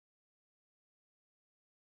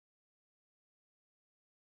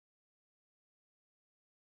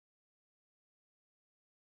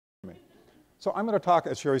So I'm going to talk,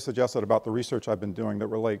 as Sherry suggested, about the research I've been doing that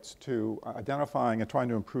relates to identifying and trying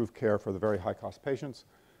to improve care for the very high-cost patients.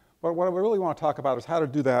 But what I really want to talk about is how to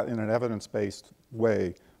do that in an evidence-based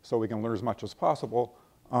way so we can learn as much as possible.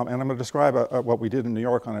 And I'm going to describe what we did in New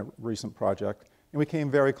York on a recent project. And we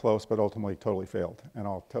came very close, but ultimately totally failed. And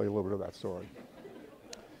I'll tell you a little bit of that story.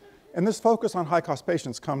 And this focus on high-cost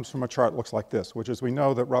patients comes from a chart that looks like this, which is we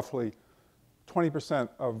know that roughly 20%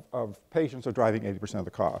 of patients are driving 80% of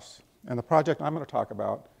the costs. And the project I'm going to talk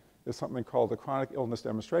about is something called the Chronic Illness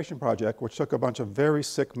Demonstration Project, which took a bunch of very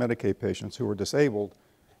sick Medicaid patients who were disabled.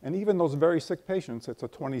 And even those very sick patients, it's a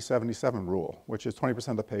 20-77 rule, which is 20%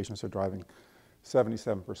 of the patients are driving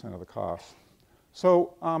 77% of the costs.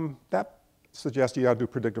 So that suggests you got to do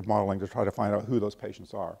predictive modeling to try to find out who those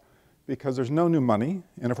patients are. Because there's no new money,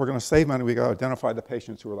 and if we're going to save money, we got to identify the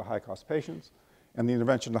patients who are the high-cost patients, and the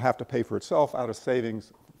intervention will have to pay for itself out of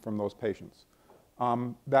savings from those patients.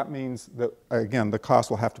 That means that, again, the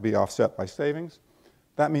cost will have to be offset by savings.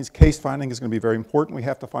 That means case finding is going to be very important. We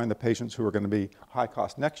have to find the patients who are going to be high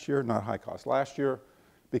cost next year, not high cost last year,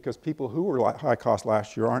 because people who were high cost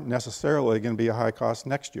last year aren't necessarily going to be a high cost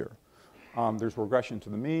next year. There's regression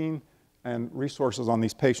to the mean, and resources on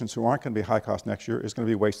these patients who aren't going to be high cost next year is going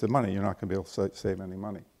to be wasted money. You're not going to be able to save any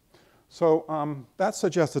money. So that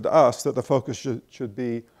suggested to us that the focus should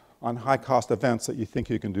be on high cost events that you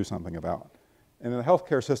think you can do something about. And in the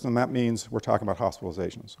healthcare system, that means we're talking about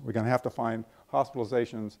hospitalizations. We're going to have to find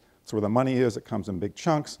hospitalizations. It's where the money is. It comes in big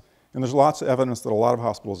chunks. And there's lots of evidence that a lot of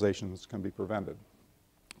hospitalizations can be prevented.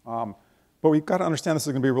 But we've got to understand this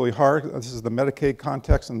is going to be really hard. This is the Medicaid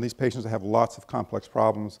context, and these patients have lots of complex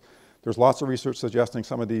problems. There's lots of research suggesting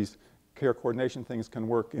some of these care coordination things can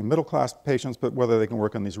work in middle-class patients, but whether they can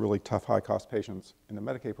work on these really tough, high-cost patients in the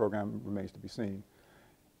Medicaid program remains to be seen.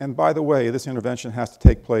 And by the way, this intervention has to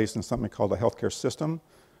take place in something called a healthcare system.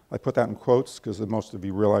 I put that in quotes because most of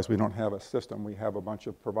you realize we don't have a system. We have a bunch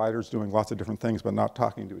of providers doing lots of different things, but not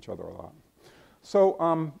talking to each other a lot. So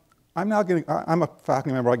I'm a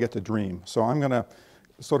faculty member, I get to dream. So I'm going to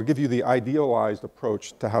sort of give you the idealized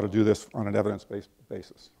approach to how to do this on an evidence-based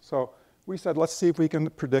basis. So we said, let's see if we can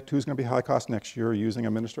predict who's going to be high cost next year using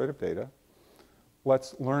administrative data.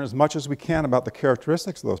 Let's learn as much as we can about the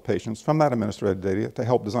characteristics of those patients from that administrative data to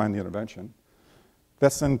help design the intervention.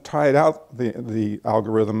 Let's then try out the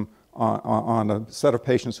algorithm on a set of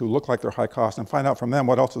patients who look like they're high cost and find out from them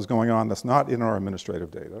what else is going on that's not in our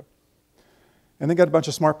administrative data. And then get a bunch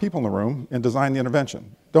of smart people in the room and design the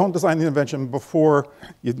intervention. Don't design the intervention before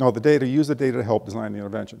you know the data. Use the data to help design the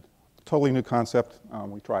intervention. Totally new concept.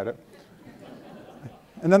 We tried it.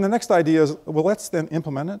 And then the next idea is, well, let's then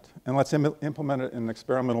implement it, and let's implement it in an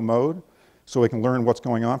experimental mode so we can learn what's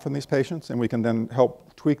going on from these patients, and we can then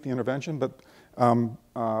help tweak the intervention, but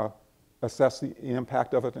assess the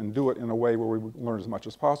impact of it and do it in a way where we learn as much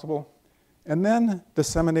as possible. And then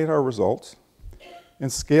disseminate our results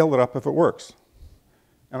and scale it up if it works.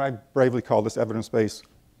 And I bravely call this evidence-based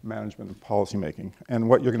management and policymaking. And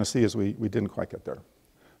what you're going to see is we didn't quite get there.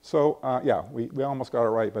 So yeah, we almost got it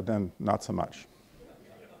right, but then not so much.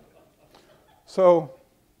 So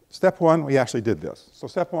step one, we actually did this. So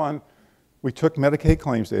step one, we took Medicaid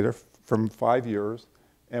claims data from 5 years,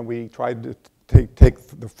 and we tried to take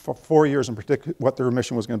the 4 years and predict what the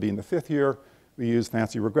remission was going to be in the 5th year. We used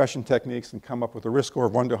fancy regression techniques and come up with a risk score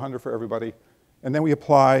of 1 to 100 for everybody. And then we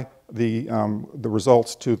apply the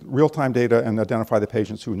results to real-time data and identify the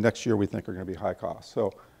patients who next year we think are going to be high cost.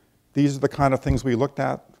 So these are the kind of things we looked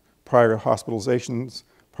at: prior hospitalizations,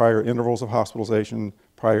 prior intervals of hospitalization,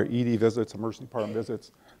 prior ED visits, emergency department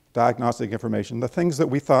visits, diagnostic information, the things that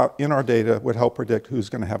we thought in our data would help predict who's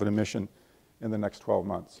going to have an admission in the next 12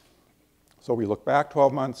 months. So we look back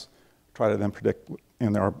 12 months, try to then predict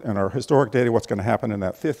in our historic data what's going to happen in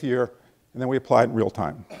that 5th year, and then we apply it in real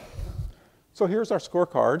time. So here's our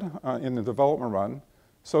scorecard in the development run.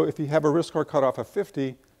 So if you have a risk score cutoff of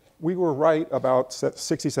 50, we were right about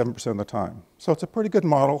 67% of the time. So it's a pretty good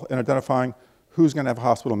model in identifying who's going to have a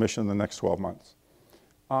hospital admission in the next 12 months.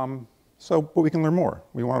 But we can learn more.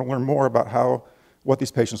 We want to learn more about what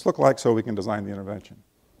these patients look like so we can design the intervention.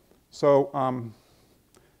 So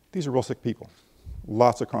these are real sick people.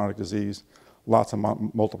 Lots of chronic disease, lots of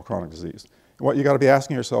multiple chronic disease. And what you got to be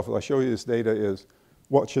asking yourself as I show you this data is,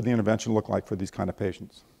 what should the intervention look like for these kind of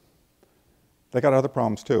patients? They got other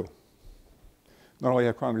problems too. Not only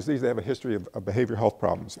have chronic disease, they have a history of behavioral health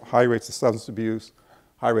problems, high rates of substance abuse,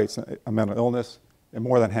 high rates of mental illness, and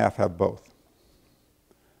more than half have both.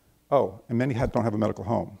 Oh, and many don't have a medical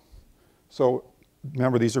home. So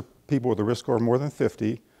remember, these are people with a risk score of more than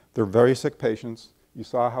 50. They're very sick patients. You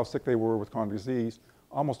saw how sick they were with chronic disease.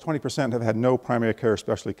 Almost 20% have had no primary care or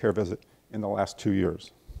specialty care visit in the last 2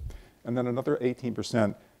 years. And then another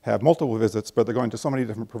 18% have multiple visits, but they're going to so many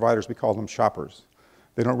different providers, we call them shoppers.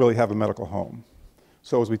 They don't really have a medical home.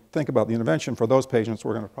 So as we think about the intervention for those patients,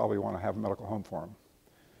 we're going to probably want to have a medical home for them.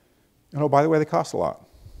 And oh, by the way, they cost a lot.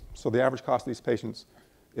 So the average cost of these patients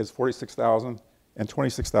is $46,000 and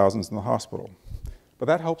 $26,000 in the hospital. But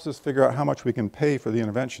that helps us figure out how much we can pay for the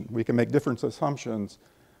intervention. We can make different assumptions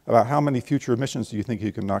about how many future admissions do you think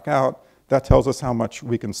you can knock out. That tells us how much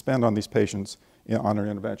we can spend on these patients on our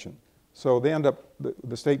intervention. So they end up,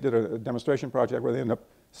 the state did a demonstration project where they end up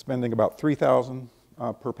spending about $3,000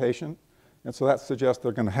 per patient. And so that suggests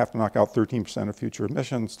they're going to have to knock out 13% of future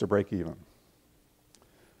admissions to break even.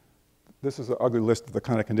 This is an ugly list of the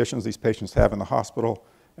kind of conditions these patients have in the hospital,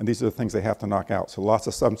 and these are the things they have to knock out. So lots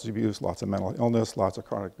of substance abuse, lots of mental illness, lots of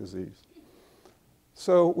chronic disease.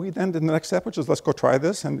 So we then did the next step, which is let's go try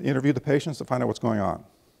this and interview the patients to find out what's going on.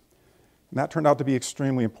 And that turned out to be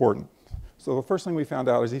extremely important. So the first thing we found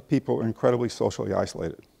out is these people are incredibly socially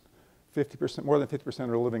isolated. 50%, more than 50%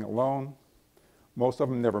 are living alone. Most of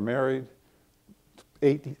them never married.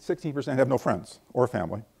 16% have no friends or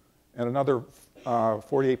family. And another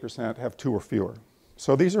 48% have 2 or fewer.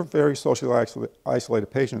 So these are very socially isolated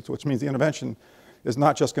patients, which means the intervention is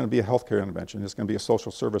not just going to be a healthcare intervention, it's going to be a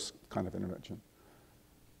social service kind of intervention.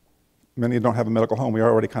 Many don't have a medical home. We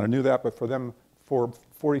already kind of knew that, but for them, for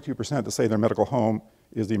 42% to say their medical home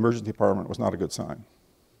is the emergency department was not a good sign.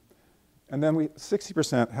 And then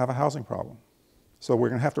 60% have a housing problem. So we're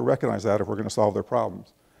going to have to recognize that if we're going to solve their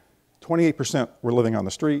problems. 28% were living on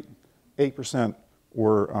the street, 8%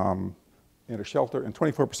 were in a shelter, and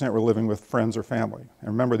 24% were living with friends or family. And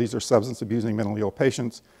remember, these are substance abusing, mentally ill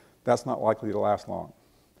patients. That's not likely to last long.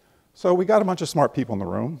 So we got a bunch of smart people in the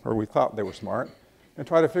room, or we thought they were smart, and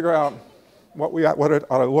try to figure out what it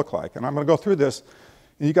ought to look like. And I'm going to go through this,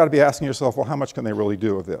 and you got to be asking yourself, well, how much can they really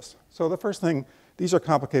do with this? So the first thing, these are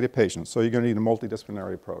complicated patients, so you're going to need a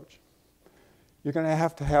multidisciplinary approach. You're going to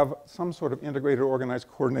have some sort of integrated, organized,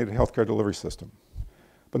 coordinated healthcare delivery system.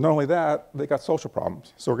 But not only that, they got social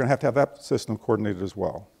problems, so we're going to have that system coordinated as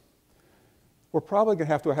well. We're probably going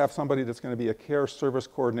to have somebody that's going to be a care service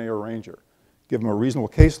coordinator or ranger, give them a reasonable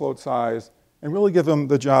caseload size, and really give them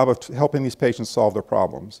the job of helping these patients solve their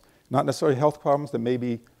problems. Not necessarily health problems, that may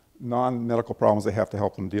be non-medical problems they have to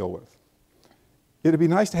help them deal with. It'd be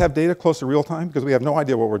nice to have data close to real time because we have no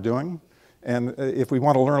idea what we're doing. And if we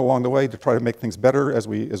want to learn along the way to try to make things better as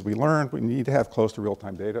we learn, we need to have close to real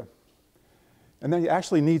time data. And then you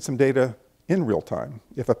actually need some data in real time.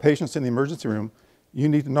 If a patient's in the emergency room, you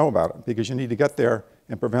need to know about it because you need to get there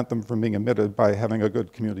and prevent them from being admitted by having a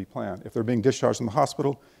good community plan. If they're being discharged from the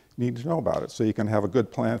hospital, you need to know about it so you can have a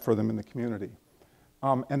good plan for them in the community.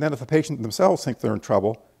 And then if the patient themselves think they're in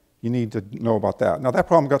trouble, you need to know about that. Now that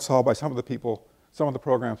problem got solved by some of the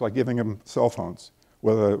programs like giving them cell phones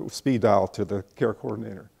with a speed dial to the care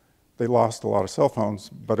coordinator. They lost a lot of cell phones,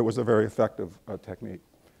 but it was a very effective technique.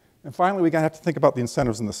 And finally, we're going to have to think about the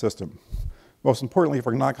incentives in the system. Most importantly, if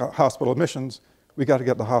we're not hospital admissions, we got to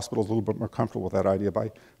get the hospitals a little bit more comfortable with that idea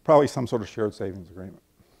by probably some sort of shared savings agreement.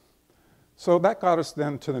 So that got us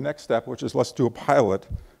then to the next step, which is let's do a pilot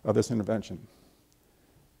of this intervention.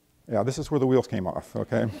 Yeah, this is where the wheels came off,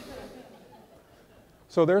 okay?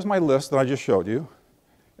 So there's my list that I just showed you.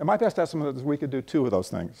 And my best estimate is we could do 2 of those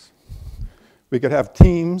things. We could have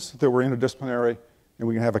teams that were interdisciplinary, and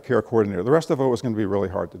we can have a care coordinator. The rest of it was going to be really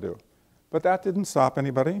hard to do. But that didn't stop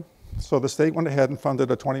anybody. So the state went ahead and funded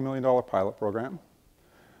a $20 million pilot program.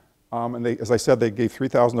 And as I said, they gave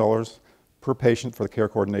 $3,000 per patient for the care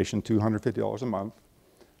coordination, $250 a month.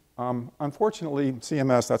 Unfortunately,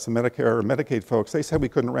 CMS, that's the Medicare or Medicaid folks, they said we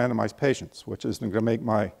couldn't randomize patients, which is going to make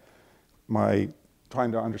my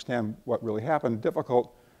trying to understand what really happened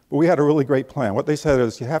difficult. But we had a really great plan. What they said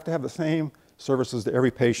is you have to have the same services to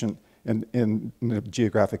every patient in the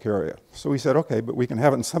geographic area. So we said, okay, but we can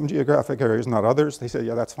have it in some geographic areas, not others. They said,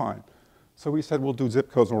 yeah, that's fine. So we said, we'll do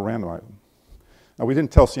zip codes and we'll randomize them. Now, we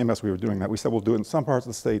didn't tell CMS we were doing that. We said, we'll do it in some parts of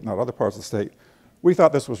the state, not other parts of the state. We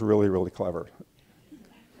thought this was really, really clever.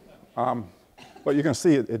 But you can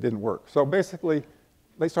see it didn't work. So basically,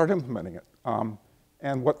 they started implementing it.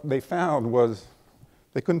 And what they found was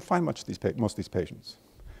they couldn't find most of these patients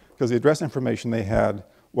because the address information they had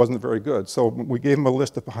wasn't very good. So when we gave them a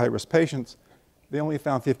list of high-risk patients, they only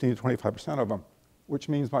found 15 to 25% of them, which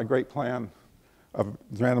means my great plan of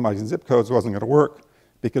randomizing zip codes wasn't going to work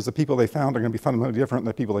because the people they found are going to be fundamentally different than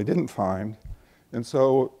the people they didn't find. And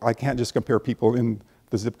so I can't just compare people in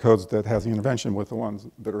the zip codes that has the intervention with the ones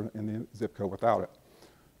that are in the zip code without it.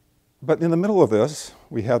 But in the middle of this,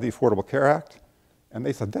 we have the Affordable Care Act, and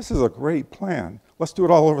they said, this is a great plan. Let's do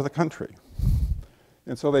it all over the country.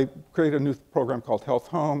 And so they created a new program called Health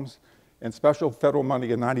Homes and special federal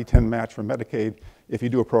money, a 90-10 match from Medicaid if you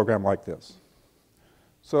do a program like this.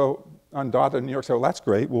 So Undata in New York said, well, that's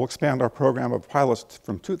great. We'll expand our program of pilots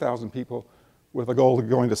from 2,000 people with a goal of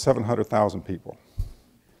going to 700,000 people.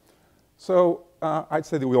 So I'd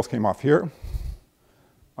say the wheels came off here.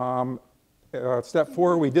 Step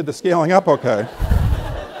 4, we did the scaling up okay.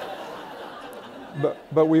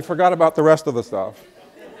 but we forgot about the rest of the stuff.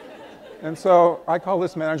 And so I call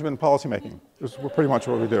this management and policymaking. This is pretty much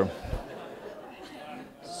what we do.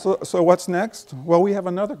 So what's next? Well, we have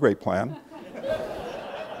another great plan.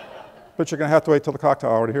 But you're going to have to wait till the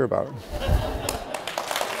cocktail hour to hear about it.